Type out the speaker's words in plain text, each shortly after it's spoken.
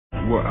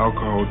what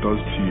alcohol does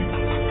to you.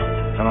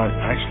 And I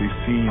actually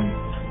seen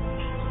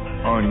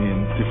Arnie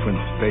in different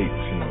states,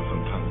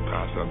 sometimes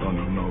past I don't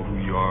even know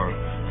who you are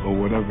or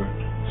whatever.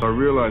 So I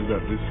realized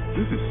that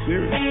this is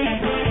serious.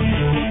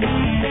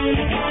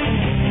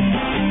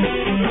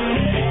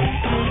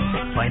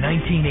 By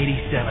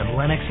 1987,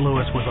 Lennox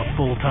Lewis was a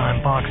full-time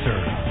boxer,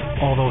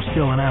 although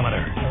still an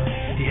amateur.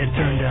 He had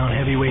turned down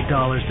heavyweight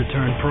dollars to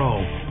turn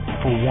pro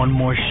for one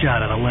more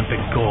shot at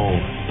Olympic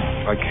gold.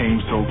 I came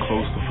so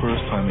close the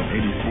first time in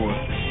 '84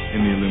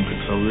 in the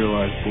Olympics. I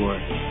realized, boy,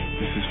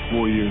 this is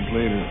 4 years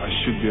later. I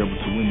should be able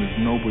to win.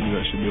 There's nobody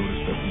that should be able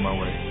to step in my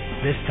way.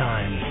 This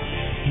time,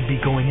 he'd be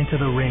going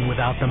into the ring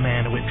without the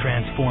man who had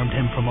transformed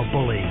him from a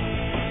bully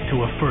to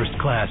a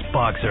first-class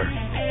boxer.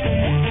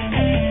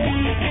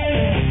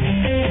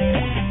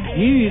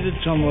 He needed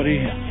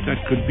somebody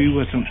that could be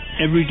with him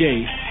every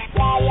day.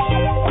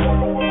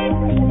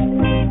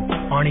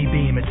 Arnie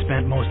Beam had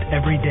spent most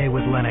every day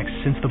with Lennox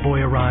since the boy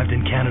arrived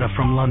in Canada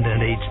from London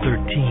at age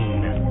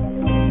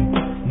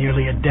 13.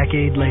 Nearly a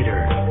decade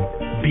later,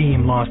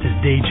 Beam lost his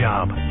day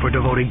job for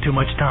devoting too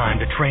much time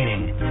to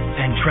training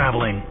and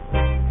traveling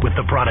with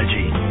the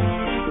prodigy.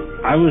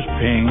 I was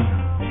paying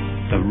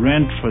the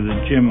rent for the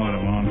gym out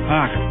of my own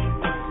pocket.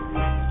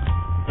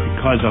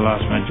 Because I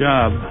lost my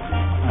job,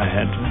 I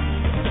had to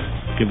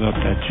give up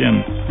that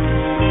gym.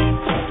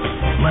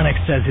 Lennox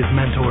says his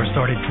mentor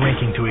started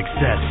drinking to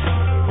excess.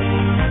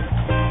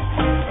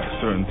 At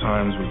certain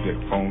times we'd get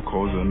phone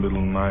calls in the middle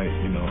of the night,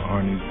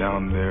 Arnie's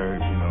down there,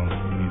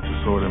 we need to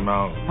sort him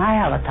out. I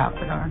had a talk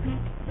with Arnie.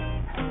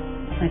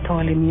 I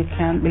told him you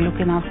can't be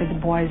looking after the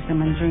boys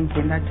and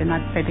drinking, that you're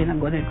not setting a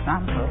good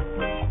example.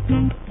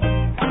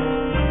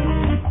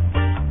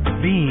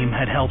 Beam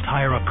had helped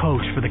hire a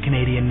coach for the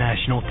Canadian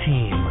national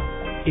team,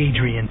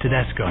 Adrian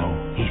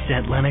Tedesco. He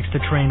sent Lennox to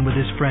train with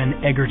his friend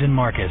Egerton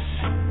Marcus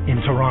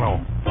in Toronto.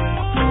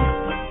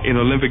 In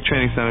Olympic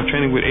Training Center,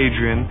 training with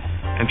Adrian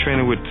and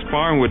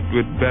sparring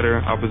with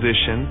better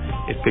opposition,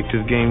 it picked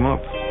his game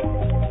up.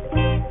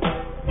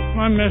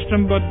 I missed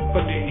him, but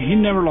he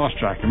never lost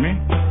track of me.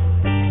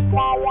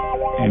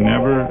 He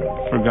never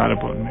forgot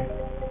about me.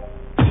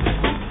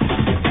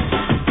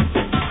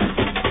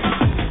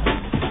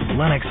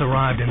 Lennox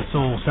arrived in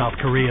Seoul, South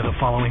Korea the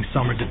following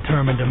summer,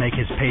 determined to make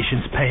his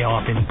patience pay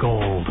off in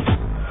gold.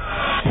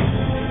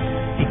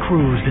 He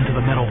cruised into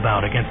the medal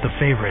bout against the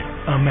favorite,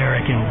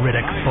 American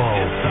Riddick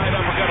Bowe.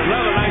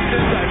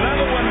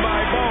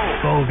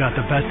 Bowe got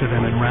the best of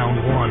him in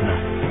round one.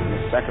 In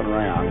the second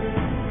round,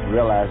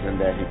 realizing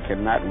that he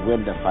cannot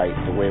win the fight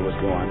the way it was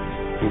going,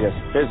 he just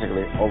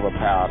physically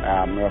overpowered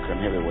our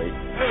American heavyweight.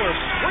 They were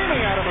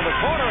screaming at him in the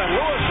corner, and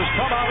Lewis has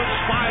come out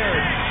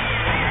inspired.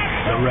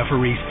 The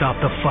referee stopped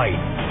the fight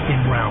in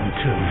round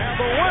two. And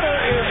the winner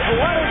is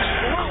Lennox.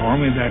 Called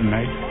me that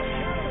night,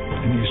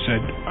 and he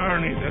said,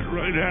 Arnie, that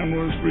right hand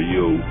was for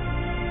you.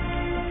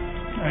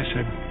 I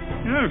said,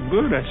 yeah,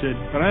 good. I said,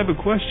 but I have a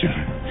question.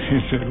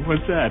 He said,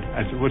 what's that?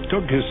 I said, what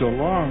took you so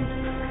long?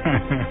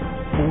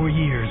 4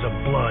 years of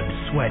blood,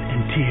 sweat,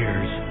 and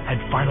tears had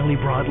finally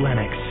brought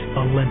Lennox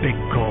Olympic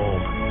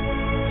gold.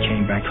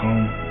 Came back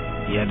home,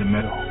 he had the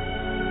medal.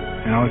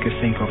 And all I could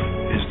think of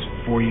is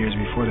 4 years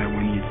before that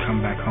when he'd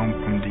come back home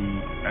from the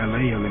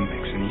LA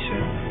Olympics and he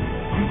said,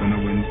 I'm gonna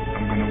win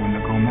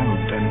the gold medal,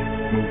 then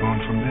move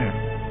on from there.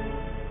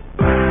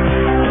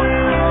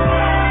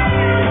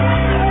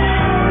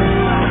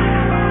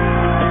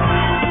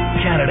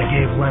 Canada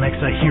gave Lennox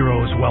a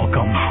hero's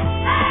welcome.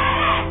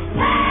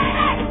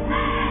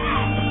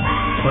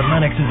 But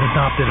Lennox's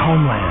adopted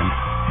homeland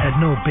had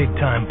no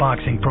big-time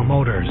boxing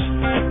promoters.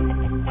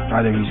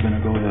 Either he's gonna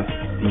go to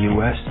the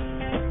US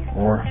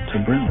or to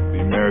Britain.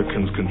 The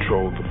Americans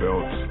control the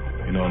belts.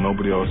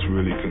 Nobody else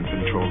really can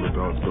control the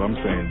belts. But I'm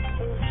saying,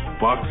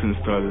 boxing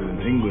started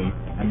in England.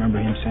 I remember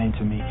him saying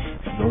to me,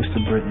 if he goes to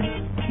Britain,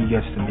 he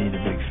gets to be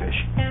the big fish.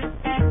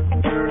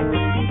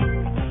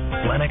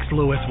 Lennox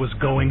Lewis was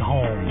going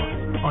home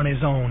on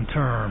his own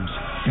terms.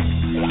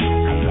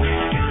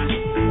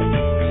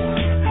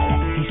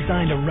 He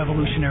signed a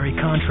revolutionary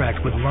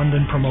contract with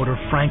London promoter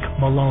Frank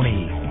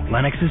Maloney.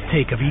 Lennox's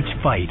take of each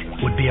fight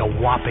would be a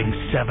whopping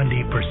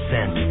 70%.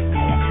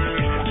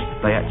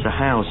 They had to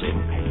house him,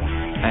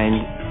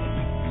 and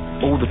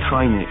all the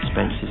training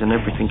expenses and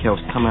everything else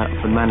come out of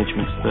the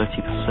management's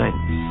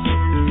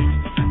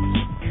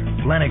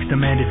 30%. Lennox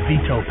demanded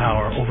veto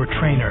power over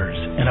trainers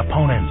and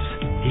opponents.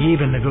 He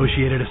even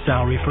negotiated a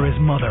salary for his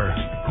mother,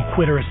 who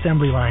quit her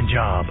assembly line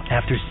job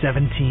after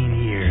 17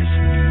 years.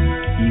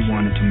 He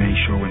wanted to make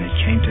sure when it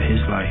came to his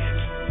life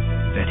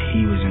that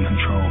he was in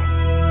control.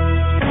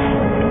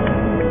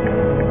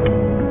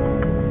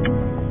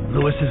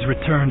 Lewis's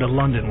return to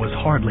London was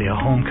hardly a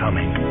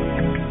homecoming.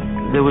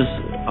 There was,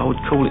 I would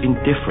call it,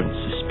 indifference,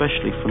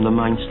 especially from the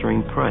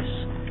mainstream press.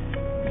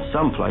 In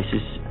some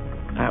places,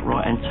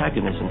 outright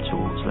antagonism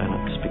towards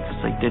Lennox because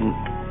they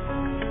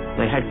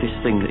had this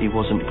thing that he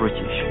wasn't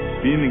British.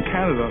 Being in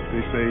Canada,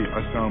 they say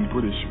I sound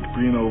British.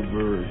 Being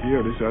over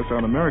here, they say I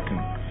sound American.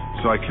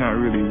 So I can't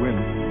really win.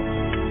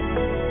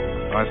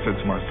 I said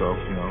to myself,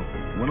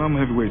 when I'm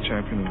heavyweight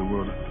champion of the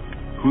world,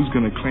 Who's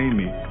going to claim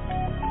me?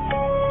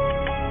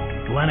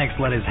 Lennox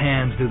let his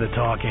hands do the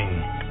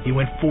talking. He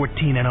went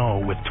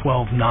 14-0 with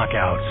 12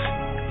 knockouts.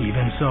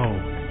 Even so,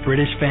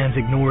 British fans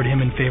ignored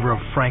him in favor of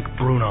Frank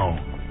Bruno,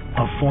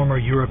 a former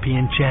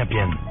European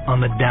champion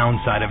on the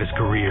downside of his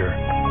career.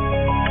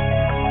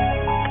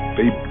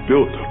 They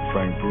built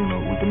Frank Bruno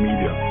with the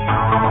media.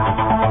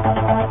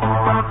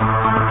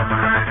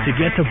 To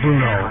get to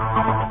Bruno,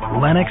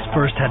 Lennox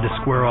first had to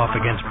square off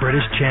against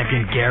British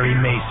champion Gary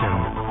Mason,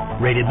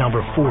 rated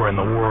number 4 in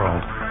the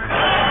world.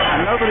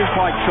 And nobody's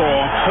quite sure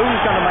who's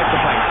going to make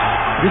the pace.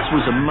 This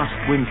was a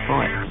must-win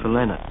fight for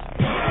Lennox.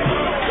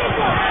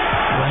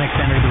 Lennox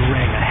entered the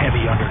ring a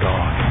heavy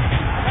underdog.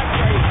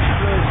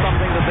 There's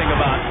something to think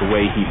about. The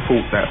way he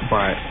fought that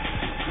fight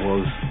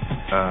was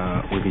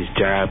with his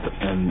jab,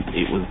 and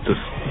it was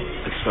just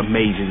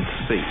amazing to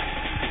see.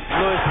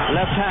 Lewis,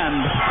 left hand,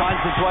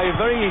 finds its way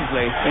very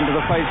easily into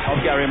the face of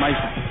Gary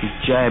Mason. He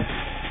jabbed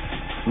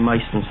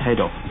Mason's head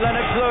off.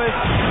 Lennox Lewis,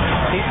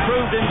 he's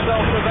proved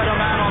himself the better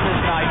man on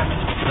this night.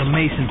 The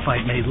Mason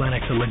fight made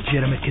Lennox a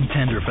legitimate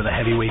contender for the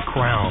heavyweight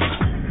crown.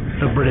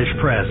 The British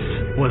press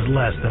was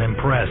less than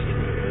impressed.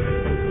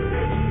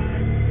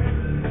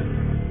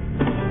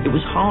 It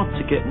was hard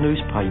to get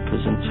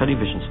newspapers and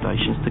television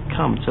stations to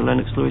come to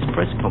Lennox Lewis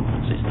press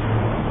conferences.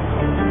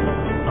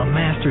 A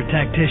master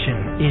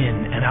tactician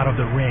in and out of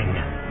the ring,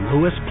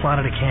 Lewis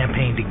plotted a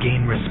campaign to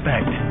gain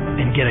respect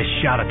and get a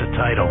shot at the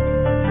title.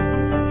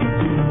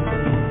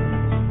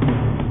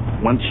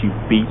 Once you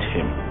beat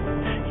him,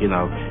 you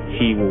know,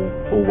 he will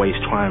always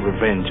try and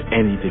revenge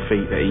any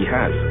defeat that he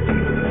has.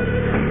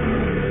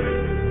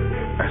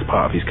 That's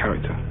part of his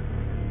character.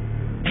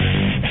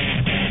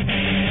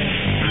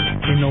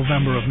 In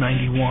November of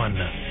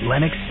 '91,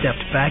 Lennox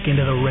stepped back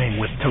into the ring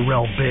with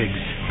Terrell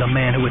Biggs, the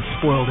man who had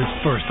spoiled his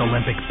first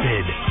Olympic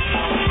bid.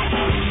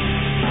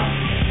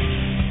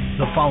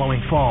 The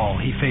following fall,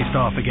 he faced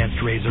off against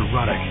Razor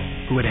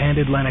Ruddock, who had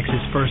handed Lennox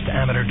his first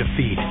amateur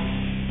defeat.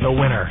 The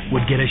winner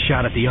would get a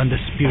shot at the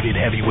undisputed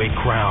heavyweight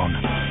crown.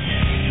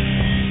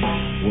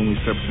 When we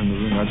stepped in the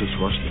ring, I just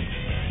rushed him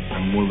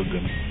and mullered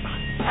him. We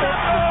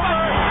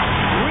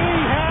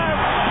have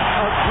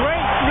a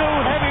great new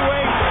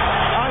heavyweight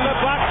on the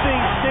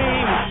boxing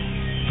scene.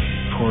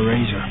 Poor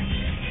Razor.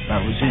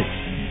 That was it.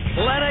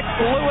 Lennox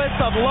Lewis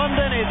of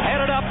London is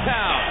headed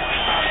uptown.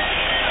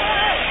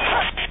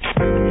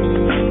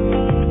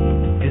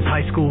 His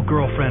high school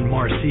girlfriend,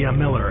 Marcia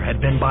Miller,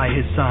 had been by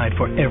his side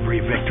for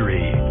every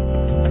victory.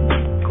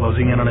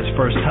 Closing in on his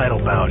first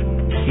title bout,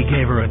 he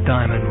gave her a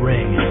diamond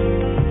ring.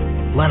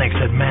 Lennox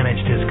had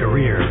managed his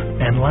career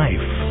and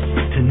life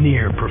to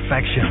near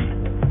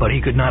perfection, but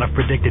he could not have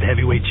predicted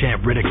heavyweight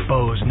champ Riddick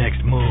Bowe's next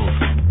move.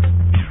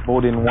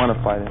 Bo didn't want to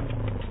fight him.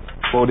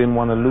 Bo didn't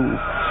want to lose.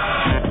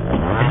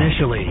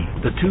 Initially,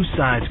 the two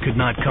sides could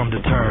not come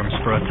to terms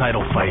for a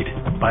title fight.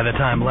 By the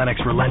time Lennox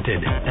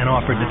relented and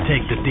offered to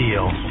take the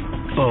deal,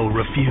 Bowe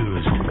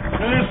refused.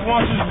 Lennox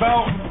wants his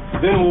belt,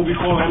 then we'll be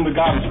calling him the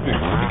garbage pick.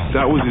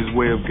 That was his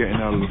way of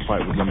getting out of the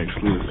fight with Lennox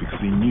Lewis, because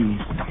he knew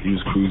he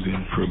was cruising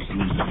for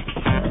losing.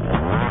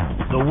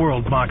 The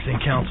World Boxing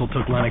Council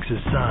took Lennox's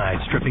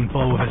side, stripping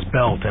Bowe of his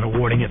belt and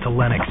awarding it to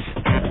Lennox.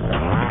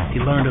 He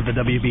learned of the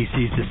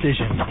WBC's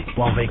decision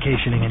while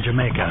vacationing in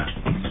Jamaica.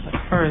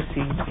 At first,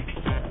 he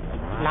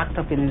locked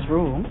up in his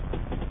room,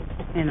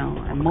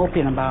 and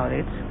moping about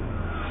it.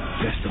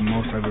 That's the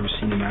most I've ever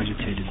seen him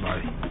agitated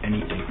by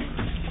anything.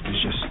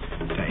 It's just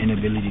the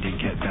inability to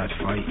get that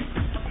fight.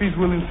 He's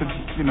willing to,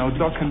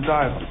 duck and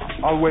dive.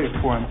 I'll wait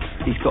for him.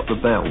 He's got the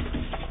belt,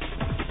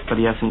 but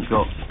he hasn't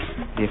got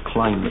the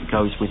acclaim that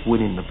goes with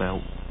winning the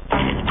belt.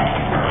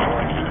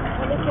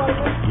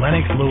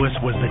 Lennox Lewis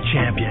was the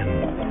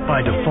champion.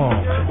 By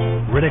default,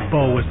 Riddick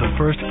Bowe was the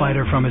first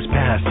fighter from his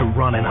past to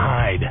run and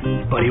hide,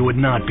 but he would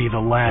not be the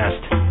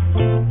last.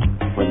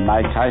 When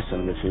Mike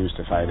Tyson refused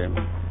to fight him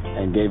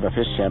and gave up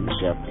his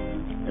championship,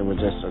 it was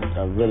just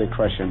a really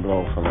crushing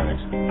blow for Lennox.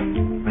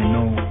 I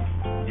know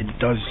it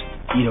does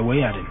eat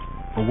away at him,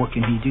 but what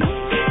can he do?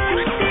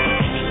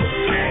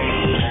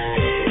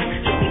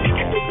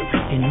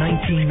 In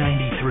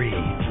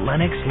 1993,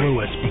 Lennox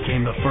Lewis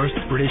became the first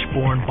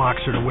British-born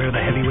boxer to wear the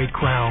heavyweight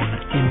crown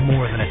in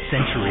more than a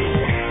century.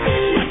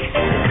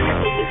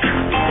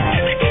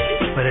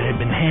 But it had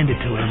been handed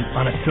to him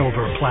on a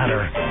silver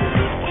platter.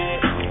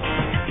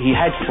 He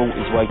had fought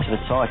his way to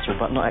the title,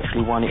 but not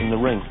actually won it in the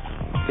ring.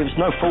 It was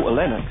no fault of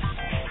Lennox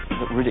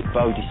that Riddick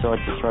Bowe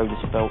decided to throw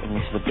this belt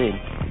into the bin.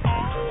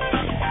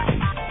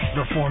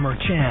 The former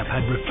champ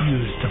had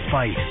refused to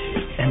fight,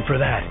 and for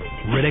that,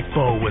 Riddick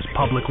Bowe was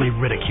publicly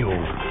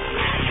ridiculed.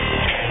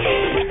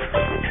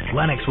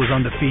 Lennox was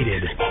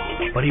undefeated,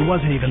 but he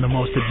wasn't even the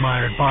most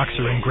admired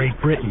boxer in Great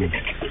Britain,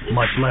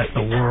 much less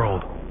the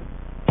world.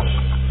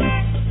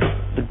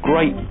 The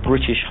great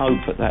British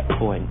hope at that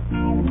point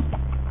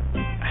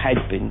had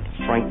been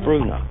Frank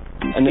Bruno,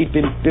 and he'd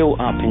been built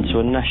up into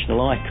a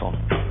national icon.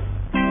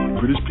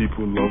 British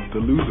people love the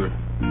loser.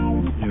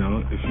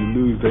 If you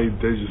lose, they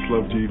just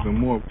loved you even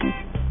more.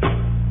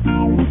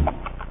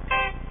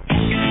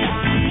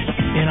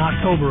 In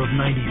October of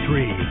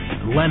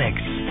 '93, Lennox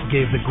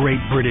gave the Great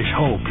British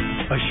Hope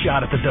a shot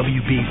at the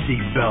WBC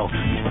belt.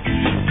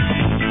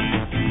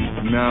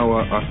 Now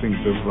I think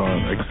they've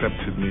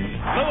accepted me.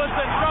 Lewis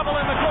in trouble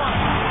in the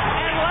corner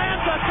and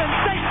lands a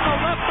sensational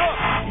left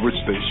hook. Which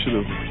they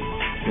should have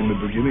in the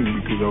beginning,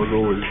 because I was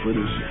always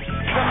British. It's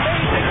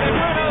amazing that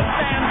Bruno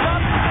stands up,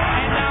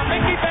 and now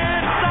Mickey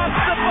Van stops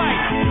the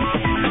fight.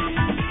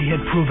 He had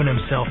proven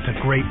himself to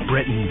Great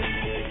Britain,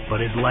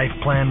 but his life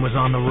plan was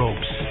on the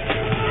ropes.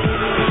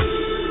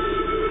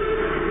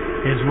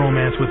 His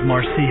romance with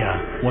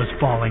Marcia was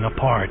falling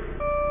apart.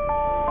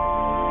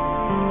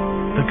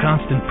 The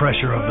constant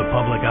pressure of the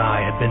public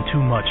eye had been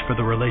too much for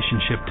the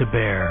relationship to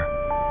bear.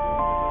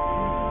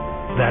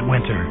 That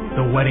winter,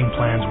 the wedding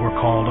plans were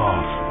called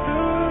off.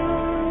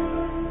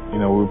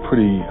 You know, we were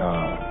pretty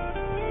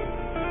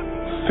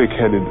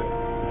thick-headed,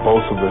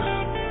 both of us,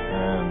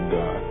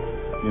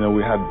 and you know,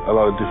 we had a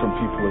lot of different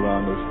people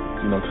around us,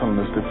 you know, telling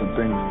us different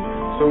things.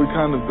 So we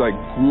kind of like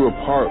grew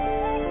apart.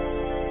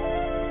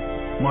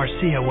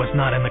 Marcia was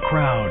not in the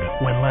crowd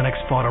when Lennox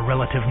fought a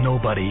relative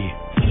nobody,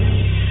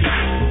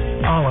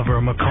 Oliver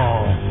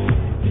McCall.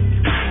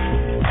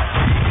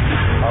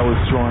 I was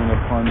throwing a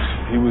punch,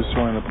 he was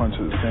throwing a punch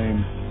at the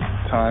same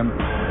time.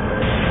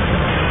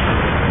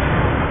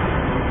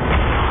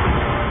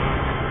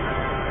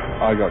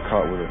 I got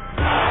caught with it.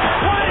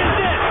 What is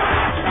this?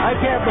 I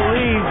can't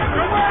believe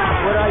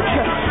what I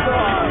just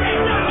saw.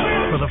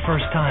 For the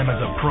first time as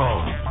a pro,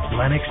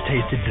 Lennox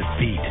tasted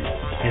defeat.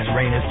 His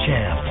reign as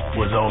champ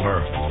was over.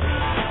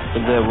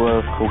 But there were,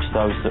 of course,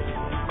 those that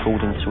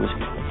called into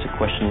to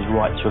question his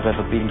right to have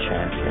ever been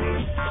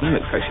champion.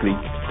 Lennox actually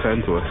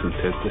turned to us and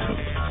said, listen,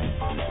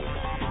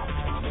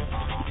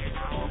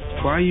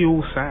 why are you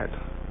all sad?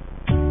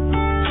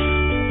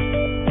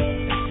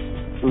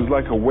 It was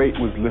like a weight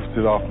was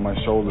lifted off my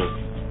shoulders,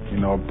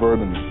 you know, a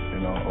burden, you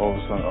know, all of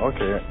a sudden,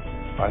 okay,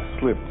 I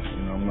slipped,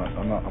 you know,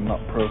 I'm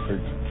not perfect.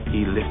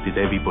 He lifted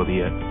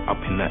everybody up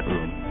in that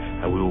room,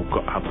 and we all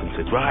got up and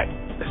said, right,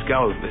 let's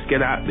go, let's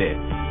get out there.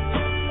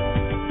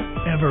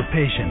 Ever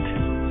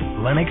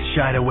patient, Lennox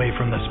shied away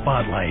from the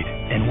spotlight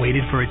and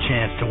waited for a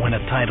chance to win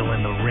a title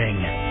in the ring.